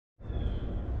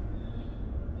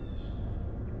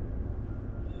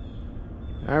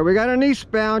All right, we got an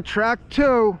eastbound, track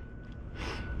 2.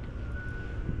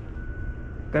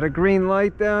 Got a green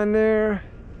light down there.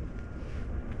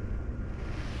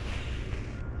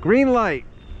 Green light.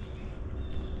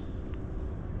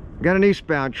 Got an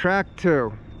eastbound, track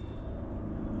 2.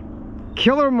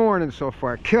 Killer morning so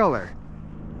far, killer.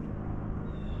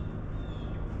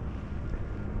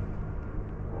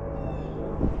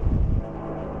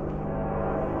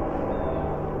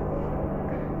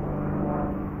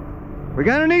 We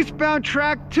got an eastbound,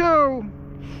 track 2.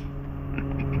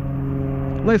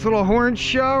 Nice little horn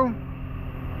show.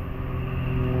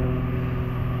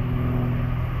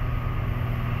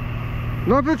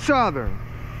 Norfolk Southern.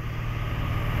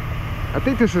 I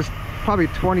think this is probably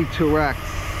 22X.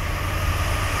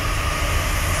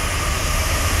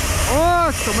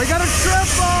 Awesome, we got a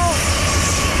triple!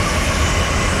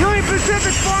 Union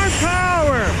Pacific Farm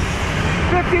Power!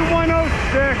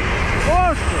 5106.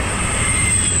 Awesome!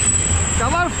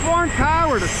 Got a lot of foreign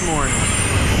power this morning.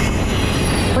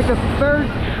 Like the 3rd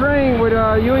train with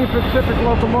Union Pacific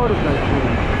locomotives, I think.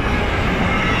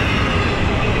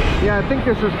 Yeah, I think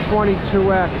this is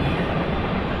 22X.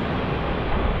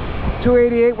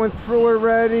 288 went through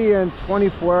already, and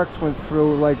 24X went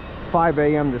through like 5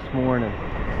 a.m. this morning.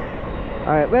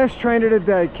 Alright, last train of the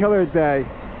day, killer day.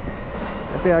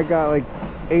 I think I got like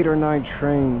 8 or 9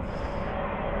 trains.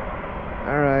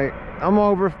 Alright,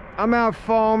 I'm out,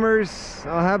 Farmers.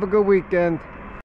 I'll have a good weekend.